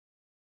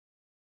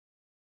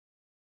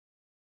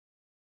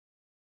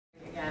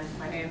again.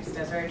 My name is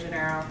Desiree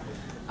Gennaro.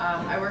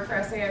 I work for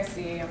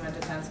SAIC. I'm a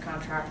defense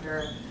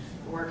contractor.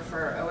 I work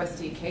for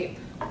OSD CAPE,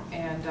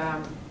 and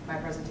my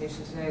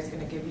presentation today is going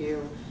to give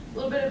you a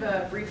little bit of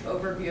a brief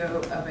overview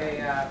of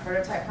a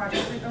prototype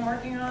project we've been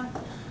working on.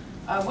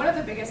 One of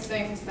the biggest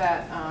things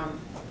that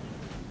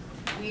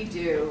we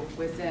do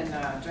within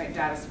Joint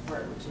Data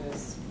Support, which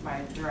is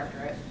my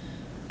directorate,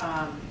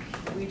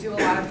 we do a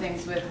lot of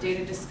things with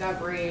data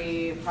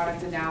discovery,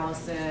 product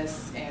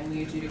analysis, and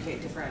we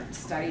adjudicate different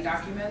study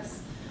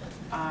documents.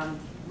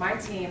 My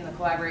team, the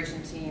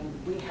collaboration team,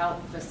 we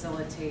help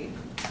facilitate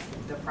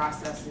the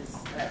processes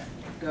that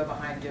go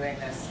behind doing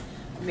this.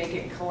 Make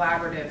it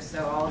collaborative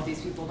so all of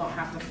these people don't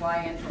have to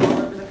fly in from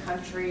all over the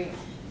country,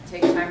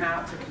 take time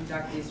out to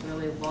conduct these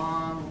really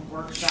long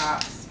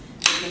workshops.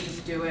 They can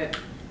just do it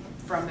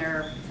from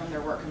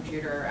their work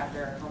computer at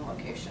their home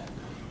location.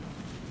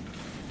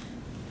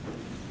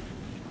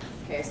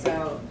 Okay,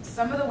 so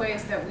some of the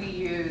ways that we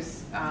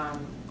use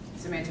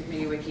Semantic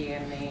MediaWiki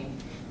and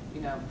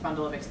the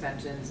bundle of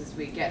extensions is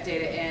we get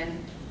data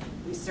in,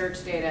 we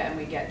search data, and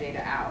we get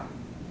data out.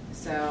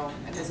 So,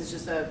 and this is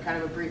just a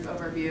kind of a brief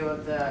overview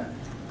of the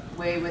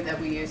way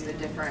that we use the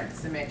different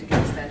semantic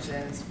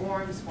extensions,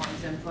 forms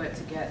input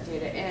to get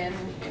data in,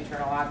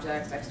 internal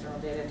objects, external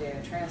data, data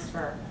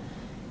transfer,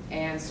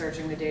 and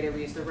searching the data.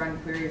 We use the run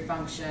query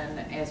function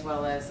as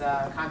well as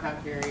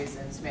compound queries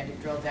and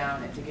semantic drill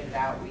down, and to get it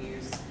out we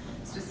use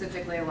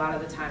specifically a lot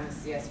of the time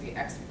the CSV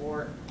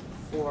export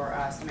for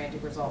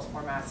semantic results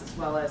formats, as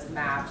well as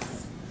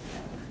maps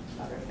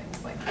and other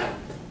things like that.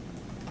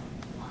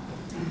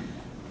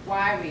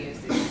 Why we use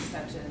these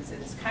extensions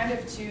is kind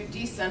of to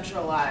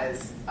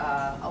decentralize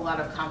a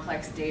lot of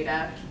complex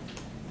data.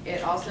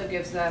 It also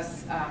gives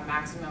us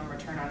maximum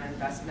return on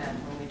investment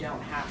when we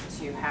don't have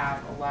to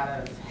have a lot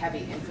of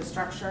heavy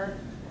infrastructure.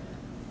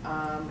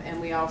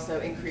 And we also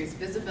increase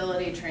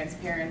visibility,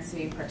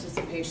 transparency,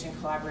 participation,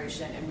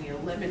 collaboration, and we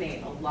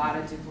eliminate a lot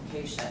of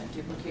duplication.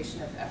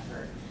 Duplication of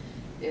effort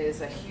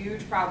is a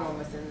huge problem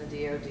within the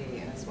DoD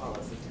and as well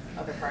as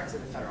other parts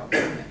of the federal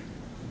government.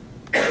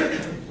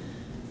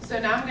 So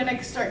now I'm going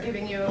to start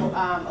giving you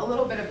a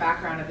little bit of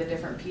background of the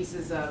different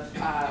pieces of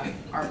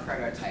our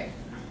prototype.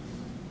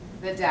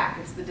 The DAC,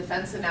 it's the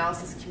Defense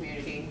Analysis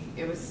Community.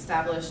 It was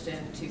established in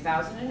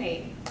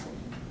 2008.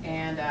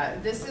 And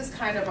this is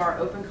kind of our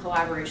open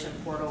collaboration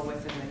portal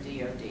within the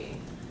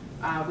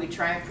DoD. We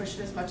try and push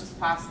it as much as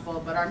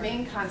possible, but our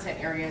main content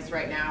areas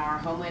right now are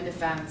Homeland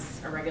Defense,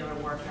 irregular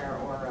warfare,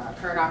 or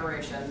current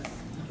operations,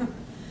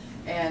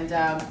 and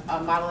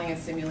modeling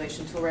and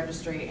simulation tool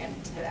registry, and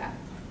TDAP.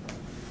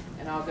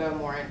 And I'll go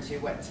more into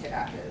what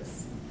TDAP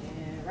is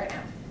right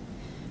now.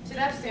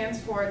 TDAP stands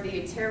for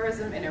the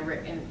Terrorism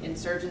and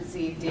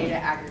Insurgency Data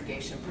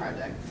Aggregation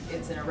Project.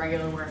 It's an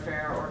irregular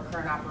warfare or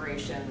current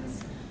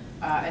operations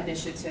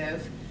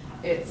initiative.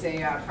 It's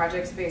a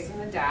project based in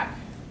the DAC.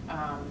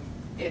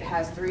 It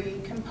has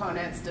three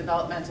components: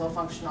 developmental,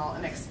 functional,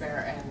 and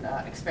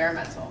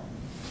experimental.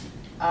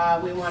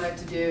 We wanted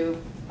to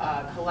do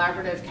a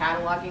collaborative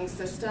cataloging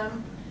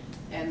system,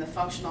 and the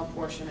functional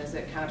portion is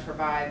it kind of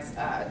provides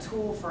a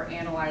tool for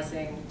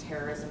analyzing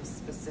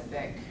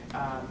terrorism-specific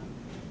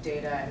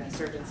data and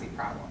insurgency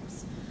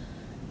problems.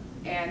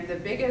 And the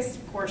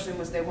biggest portion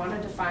was they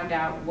wanted to find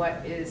out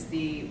what is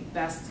the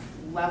best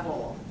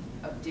level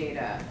of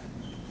data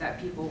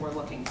that people were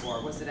looking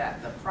for. Was it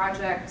at the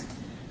project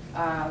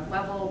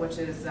level, which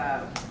is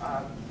a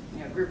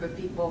group of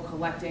people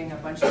collecting a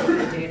bunch of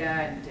data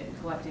and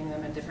collecting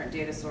them in different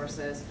data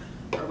sources,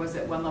 or was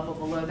it one level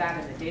below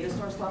that in the data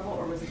source level,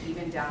 or was it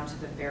even down to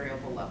the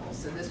variable level?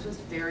 So this was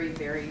very,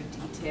 very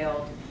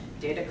detailed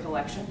data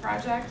collection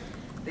project.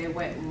 They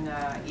went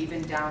and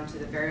even down to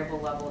the variable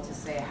level to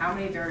say how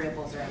many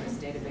variables are in this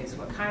database,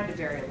 what kind of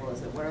variable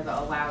is it, what are the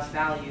allows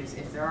values,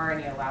 if there are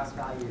any allows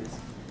values.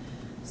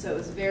 So it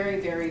was very,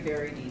 very,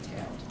 very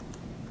detailed.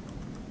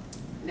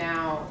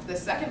 Now, the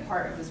second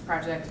part of this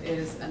project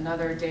is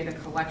another data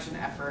collection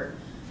effort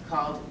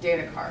called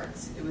Data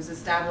Cards. It was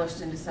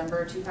established in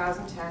December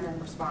 2010 in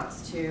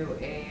response to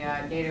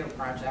a NATO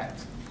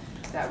project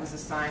that was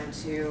assigned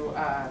to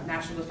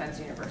National Defense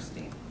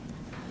University.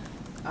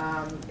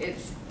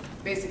 It's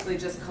basically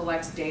just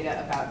collects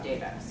data about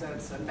data, so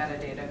it's a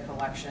metadata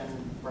collection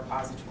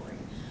repository.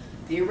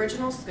 The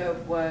original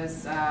scope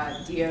was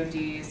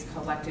DoD's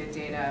collected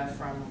data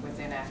from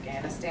within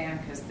Afghanistan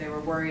because they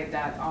were worried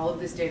that all of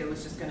this data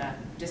was just going to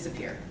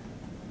disappear,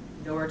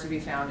 nowhere to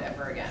be found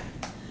ever again.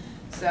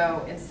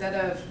 So instead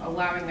of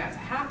allowing that to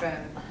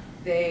happen,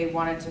 they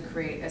wanted to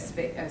create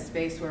a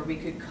space where we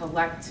could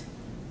collect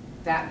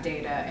that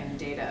data and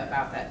data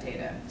about that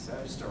data, so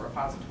just a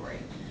repository.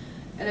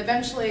 And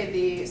eventually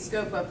the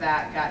scope of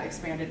that got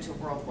expanded to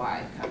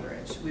worldwide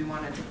coverage. We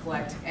wanted to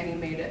collect any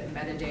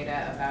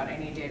metadata about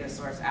any data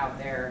source out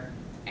there,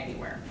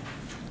 anywhere.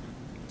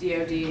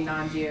 DoD,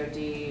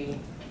 non-DoD,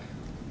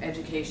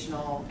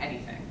 educational,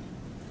 anything.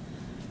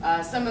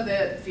 Some of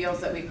the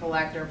fields that we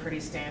collect are pretty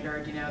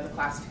standard, the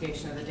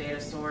classification of the data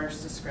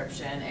source,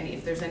 description,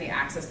 if there's any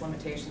access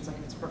limitations, like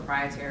if it's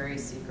proprietary,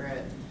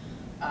 secret,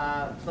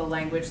 the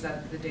language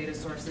that the data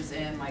source is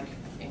in, like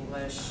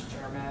English,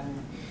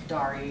 German,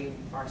 Dari,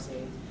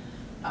 Farsi,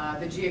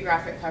 the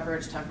geographic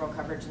coverage, temporal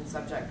coverage, and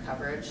subject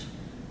coverage,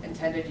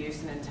 intended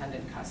use and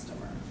intended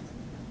customer.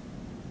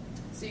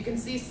 So you can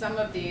see some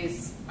of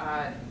these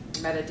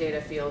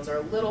metadata fields are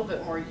a little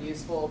bit more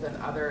useful than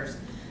others.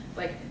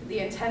 Like the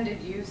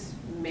intended use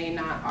may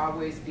not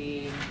always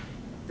be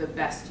the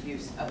best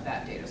use of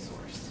that data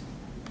source.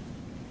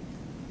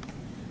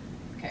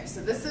 Okay,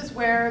 so this is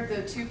where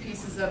the two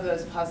pieces of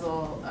those the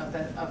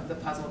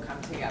puzzle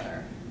come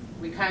together.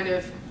 We kind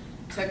of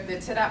took the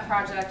TDAP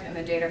project and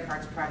the data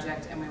cards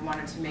project, and we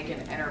wanted to make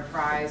an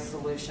enterprise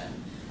solution.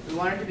 We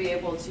wanted to be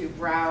able to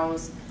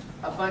browse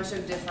a bunch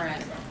of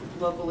different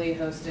locally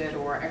hosted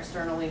or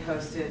externally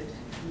hosted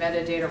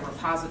metadata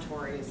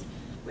repositories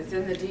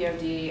within the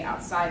DoD,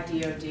 outside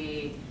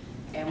DoD,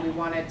 and we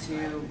wanted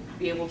to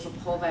be able to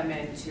pull them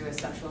into a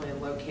centrally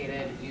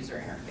located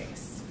user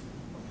interface.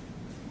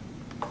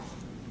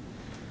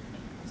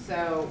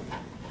 So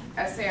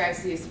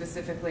SAIC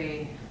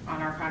specifically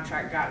on our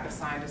contract got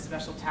assigned a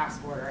special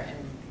task order and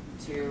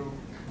to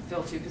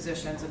fill two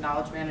positions, a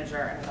knowledge manager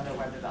and another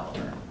web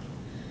developer.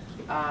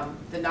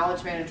 The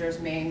knowledge manager's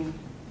main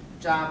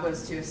job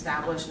was to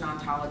establish an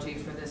ontology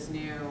for this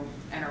new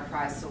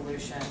enterprise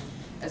solution,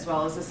 as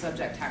well as a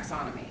subject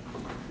taxonomy.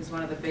 Because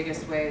one of the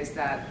biggest ways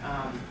that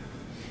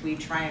we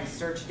try and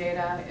search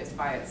data is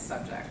by its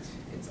subject,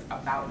 its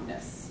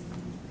aboutness.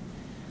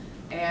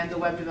 And the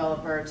web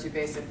developer to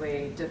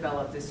basically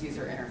develop this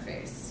user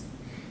interface.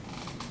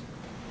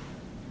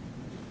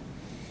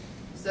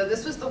 So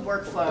this was the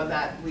workflow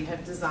that we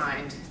had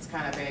designed. It's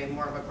kind of a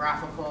more of a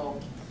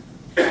graphical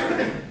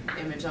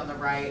image on the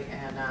right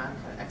and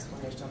kind of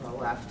explanation on the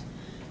left.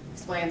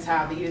 Explains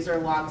how the user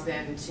logs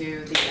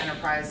into the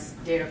Enterprise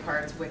Data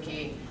Cards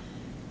Wiki,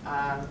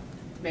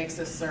 makes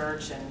a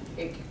search, and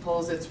it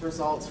pulls its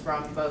results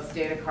from both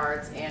data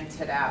cards and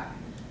TDAP.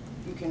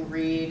 You can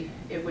read,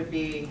 it would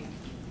be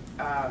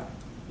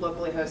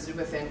locally hosted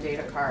within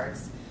data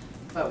cards,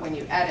 but when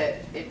you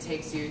edit, it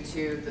takes you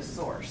to the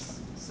source.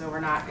 So we're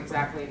not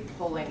exactly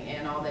pulling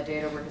in all the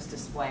data, we're just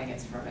displaying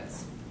it from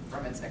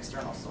its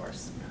external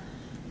source.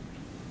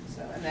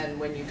 So, and then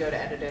when you go to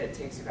edit it, it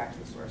takes you back to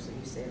the source and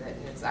you save it,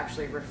 and it's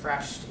actually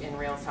refreshed in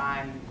real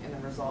time in the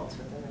results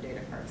within the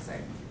data card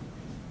site.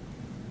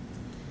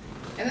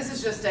 And this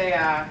is just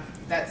a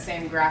that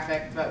same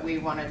graphic, but we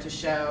wanted to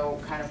show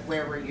kind of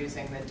where we're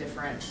using the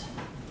different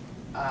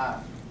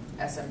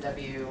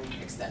SMW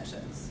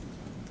extensions,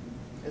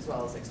 as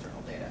well as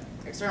external data.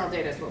 External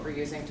data is what we're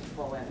using to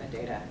pull in the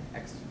data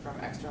from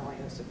externally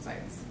hosted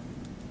sites.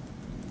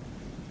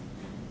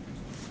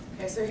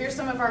 Okay, so here's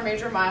some of our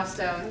major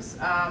milestones.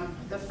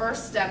 The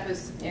first step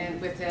is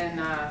within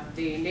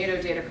the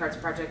NATO data cards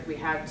project. We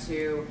had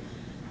to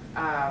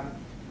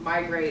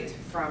migrate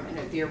from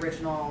the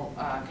original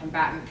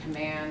combatant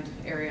command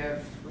area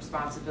of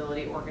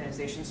responsibility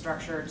organization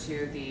structure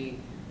to the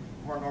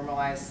more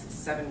normalized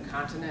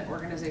 7-continent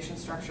organization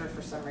structure.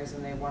 For some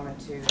reason they wanted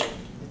to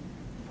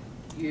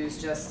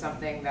use just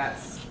something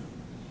that's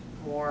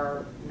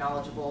more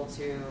knowledgeable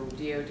to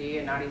DoD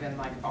and not even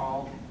like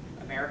all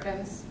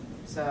Americans.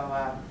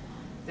 So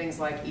things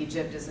like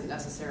Egypt isn't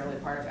necessarily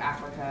part of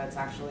Africa, it's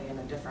actually in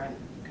a different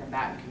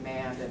combatant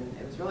command, and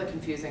it was really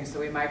confusing, so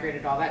we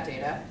migrated all that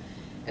data,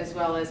 as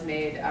well as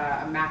made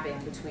a mapping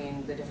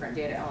between the different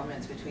data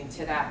elements between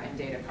TDAP and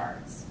data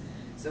cards.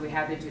 So we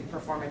had to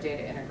perform a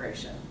data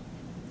integration.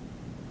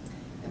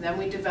 And then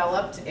we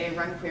developed a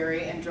run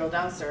query and drill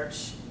down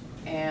search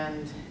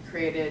and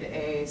created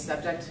a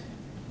subject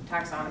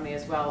taxonomy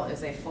as well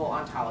as a full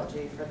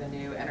ontology for the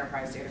new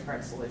enterprise data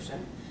card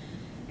solution.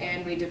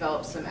 And we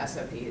developed some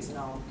SOPs, and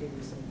I'll give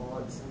you some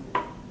bullets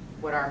and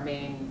what our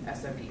main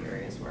SOP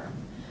areas were.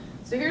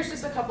 So here's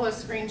just a couple of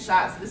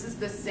screenshots. This is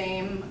the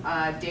same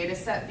data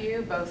set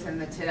view, both in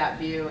the TDAP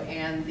view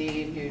and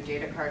the new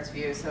data cards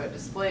view. So it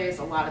displays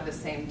a lot of the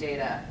same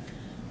data,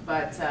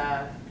 but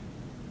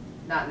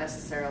not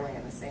necessarily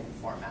in the same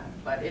format.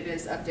 But it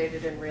is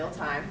updated in real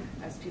time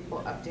as people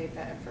update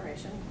that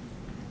information.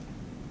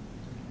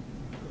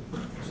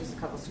 There's just a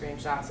couple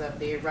screenshots of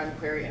the run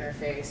query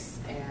interface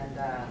and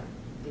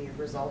the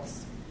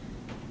results.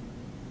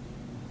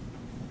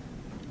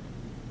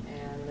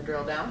 And the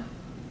drill down.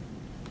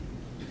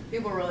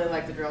 People really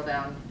like the drill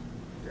down.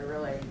 They're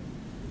really,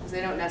 because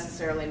they don't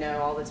necessarily know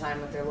all the time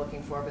what they're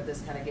looking for, but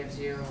this kind of gives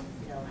you,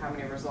 how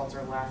many results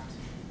are left.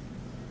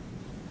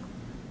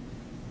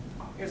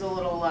 Here's a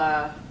little,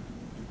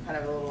 kind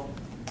of a little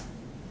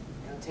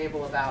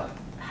table about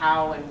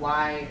how and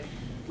why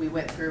we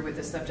went through with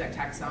the subject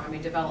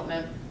taxonomy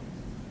development.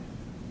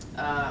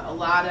 A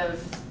lot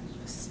of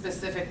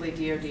specifically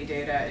DoD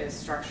data is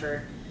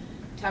structured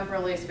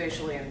temporally,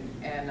 spatially,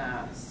 and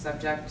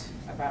subject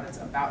about its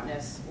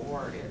aboutness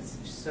or its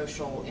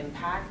social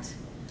impact.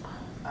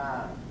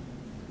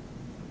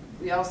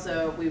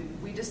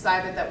 We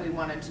decided that we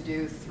wanted to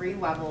do 3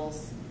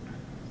 levels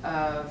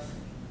of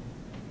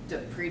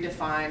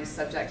predefined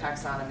subject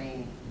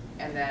taxonomy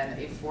and then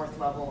a 4th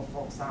level of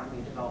full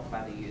taxonomy developed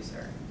by the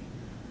user.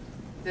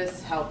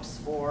 this helps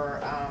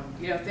for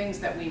you know, things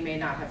that we may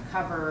not have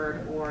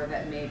covered or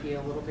that may be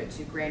a little bit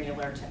too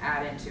granular to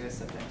add into a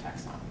subject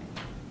taxonomy.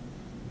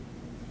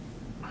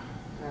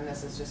 And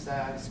this is just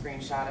a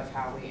screenshot of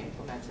how we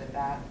implemented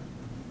that.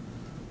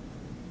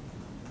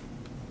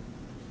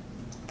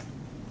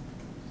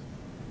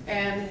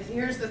 And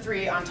here's the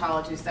three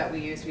ontologies that we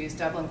use. We use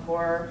Dublin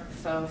Core,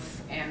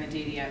 FOF, and the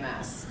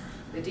DDMS.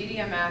 The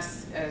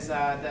DDMS is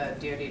the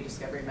DoD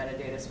Discovery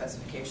Metadata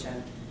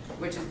Specification,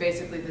 which is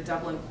basically the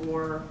Dublin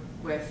Core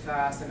with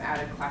some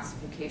added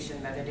classification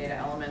metadata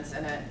elements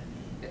in it.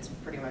 It's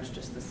pretty much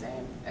just the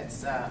same.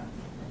 It's the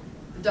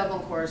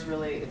Dublin Core is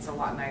really, it's a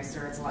lot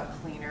nicer, it's a lot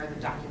cleaner,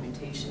 the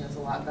documentation is a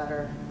lot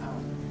better.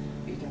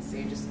 You can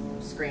see just a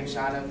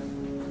screenshot of,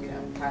 you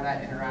know, how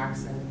that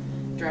interacts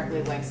and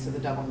directly links to the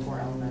Dublin Core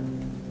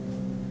element.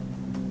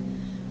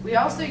 We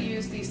also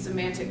use the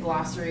semantic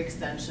glossary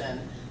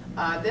extension.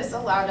 This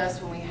allowed us,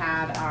 when we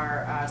had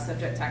our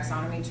subject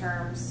taxonomy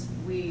terms,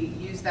 we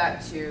used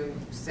that to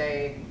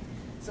say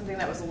something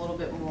that was a little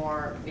bit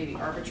more maybe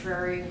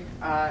arbitrary.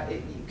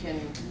 You can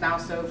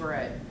mouse over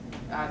it,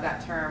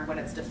 that term when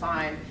it's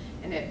defined,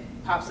 and it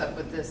pops up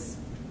with this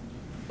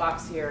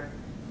box here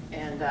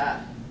and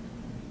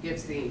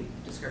gives the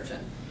description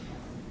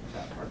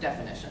or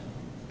definition.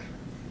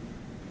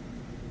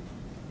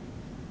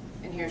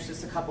 And here's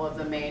just a couple of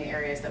the main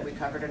areas that we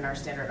covered in our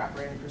standard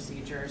operating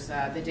procedures.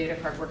 The data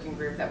card working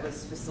group that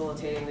was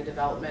facilitating the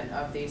development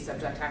of the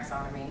subject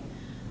taxonomy,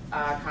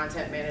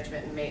 content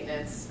management and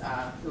maintenance,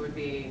 who would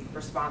be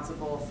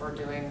responsible for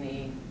doing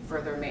the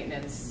further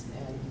maintenance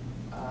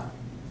and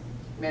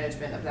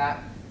management of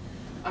that.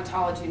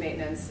 Ontology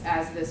maintenance,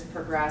 as this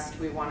progressed,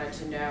 we wanted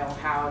to know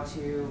how to,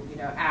 you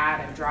know,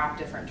 add and drop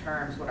different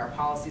terms, what our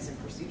policies and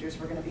procedures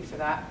were going to be for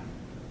that,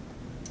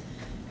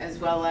 as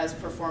well as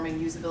performing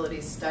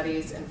usability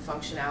studies and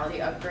functionality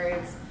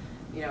upgrades,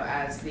 you know,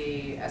 as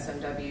the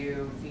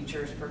SMW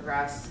features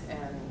progress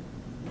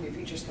and new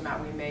features come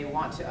out, we may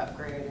want to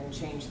upgrade and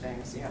change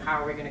things. You know,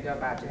 how are we going to go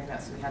about doing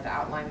that? So we had to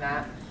outline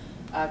that.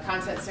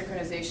 Content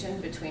synchronization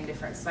between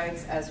different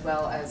sites, as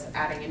well as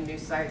adding in new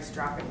sites,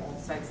 dropping old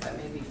sites that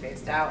may be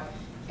phased out,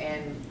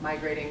 and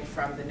migrating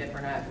from the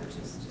NIPRNet, which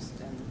is just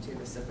into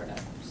the SIPRNet,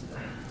 which is the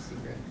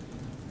secret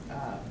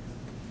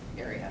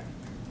area.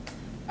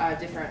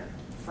 Different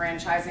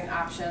franchising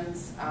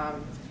options.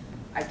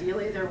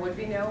 Ideally, there would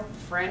be no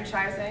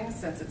franchising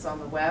since it's on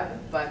the web,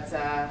 but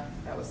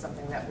that was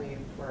something that we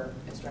were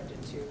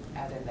instructed to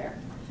add in there.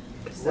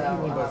 So, what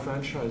do you mean by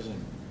franchising?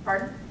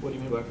 Pardon? What do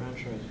you mean by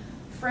franchising?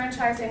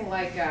 Franchising,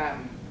 like,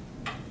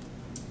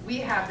 we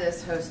have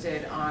this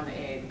hosted on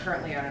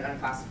currently on an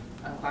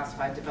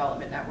unclassified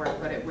development network,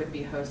 but it would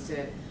be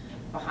hosted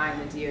behind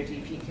the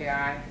DoD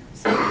PKI,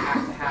 so you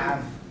have to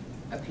have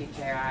a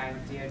PKI,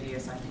 DoD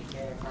assigned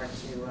PKI card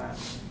to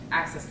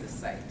access this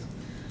site.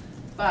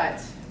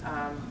 But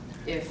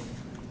if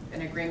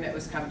an agreement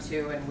was come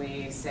to and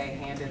we, say,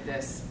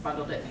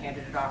 bundled it and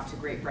handed it off to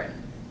Great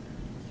Britain,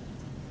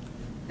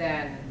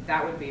 then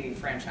that would be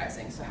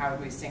franchising. So how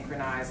would we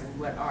synchronize and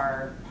what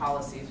our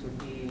policies would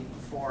be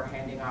for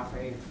handing off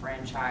a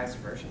franchised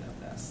version of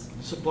this?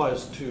 This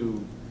applies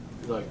to,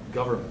 like,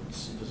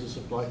 governments. Does this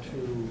apply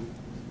to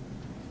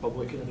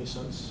public in any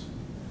sense?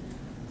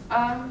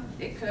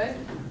 It could.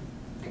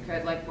 It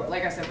could.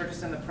 Like I said, we're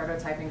just in the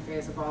prototyping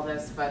phase of all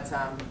this, but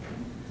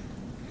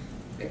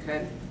it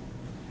could.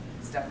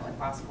 It's definitely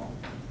possible.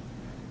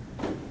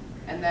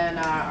 And then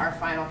our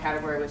final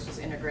category was just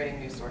integrating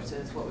new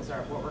sources. What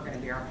were going to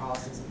be our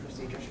policies and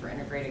procedures for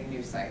integrating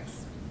new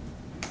sites?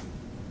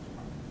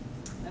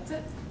 That's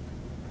it.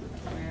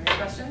 Any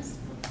questions?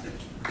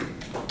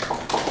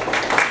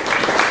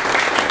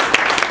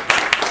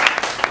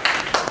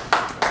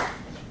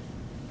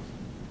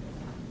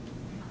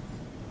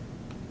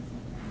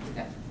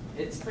 Yeah.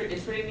 It's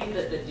pretty neat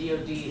that the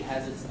DoD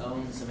has its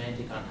own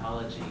semantic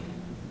ontology.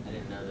 I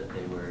didn't know that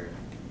they were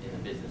in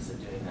the business of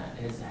doing that.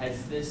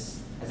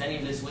 Has any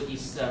of this wiki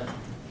stuff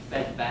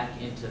fed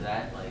back into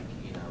that? Like,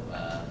 you know,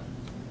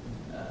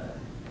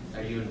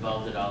 are you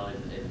involved at all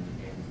in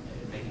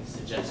making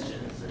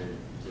suggestions or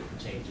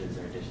changes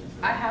or additions?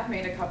 I have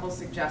made a couple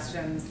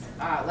suggestions.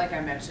 Like I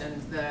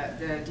mentioned,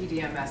 the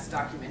DDMS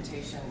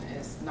documentation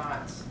is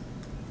not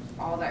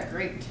all that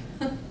great.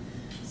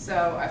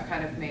 So I've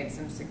kind of made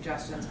some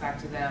suggestions back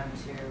to them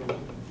to,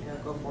 you know,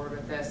 go forward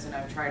with this, and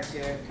I've tried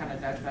to kind of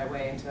nudge my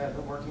way into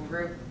the working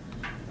group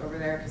over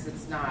there because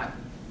it's not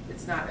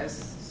as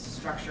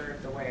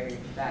structured the way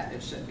that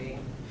it should be.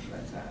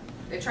 But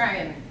they try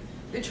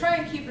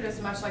and keep it as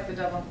much like the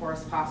Dublin Core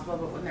as possible,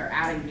 but when they're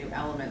adding new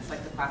elements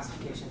like the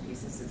classification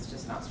pieces, it's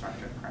just not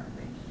structured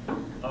correctly.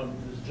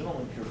 There's a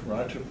gentleman here from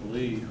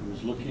IEEE who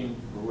is looking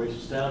for ways to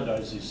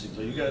standardize these things.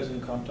 Are you guys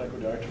in contact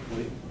with the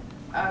IEEE?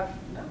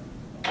 No.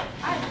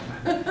 Hi.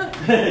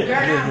 We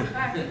are now.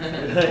 Hi.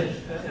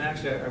 And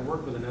actually, I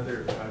work with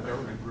another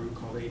government group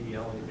called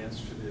ADL, the Advanced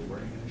Distributed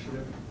Learning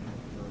Initiative.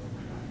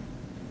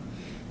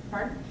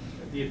 Pardon?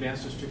 The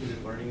Advanced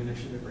Distributed Learning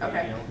Initiative, or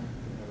Okay.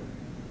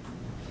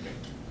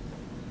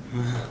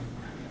 ADL.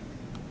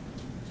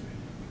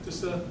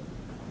 Just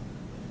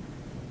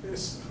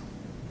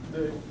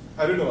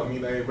I don't know, I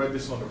mean, I read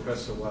this on the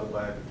press a while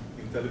back.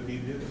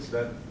 Intellipedia, is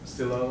that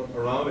still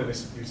around and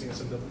is using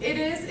SMW? It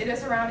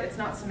is around. It's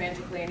not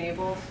semantically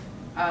enabled.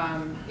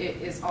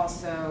 It is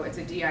also, it's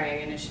a DIA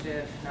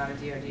initiative, not a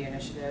DoD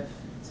initiative.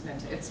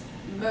 It's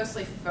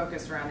mostly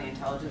focused around the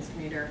intelligence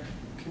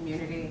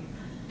community.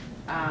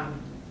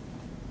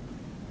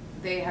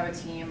 They have a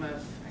team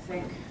of, I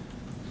think,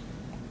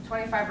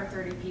 25 or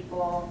 30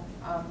 people.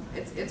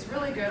 It's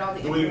really good. All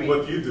the doing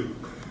what you do.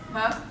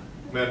 Huh?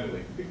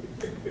 Manually.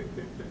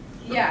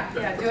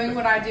 Yeah, doing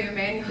what I do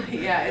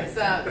manually. Yeah, it's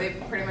they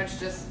pretty much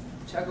just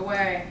chug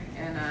away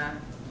and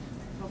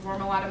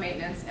perform a lot of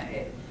maintenance.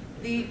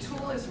 The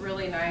tool is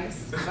really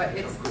nice, but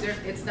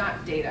it's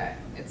not data.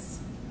 It's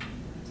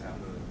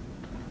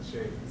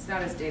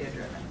not as data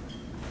driven,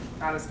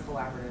 not as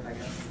collaborative, I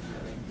guess.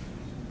 Really,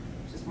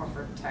 it's just more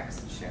for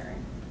text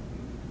sharing.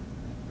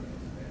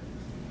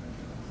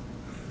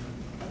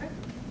 Okay.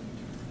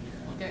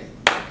 Okay.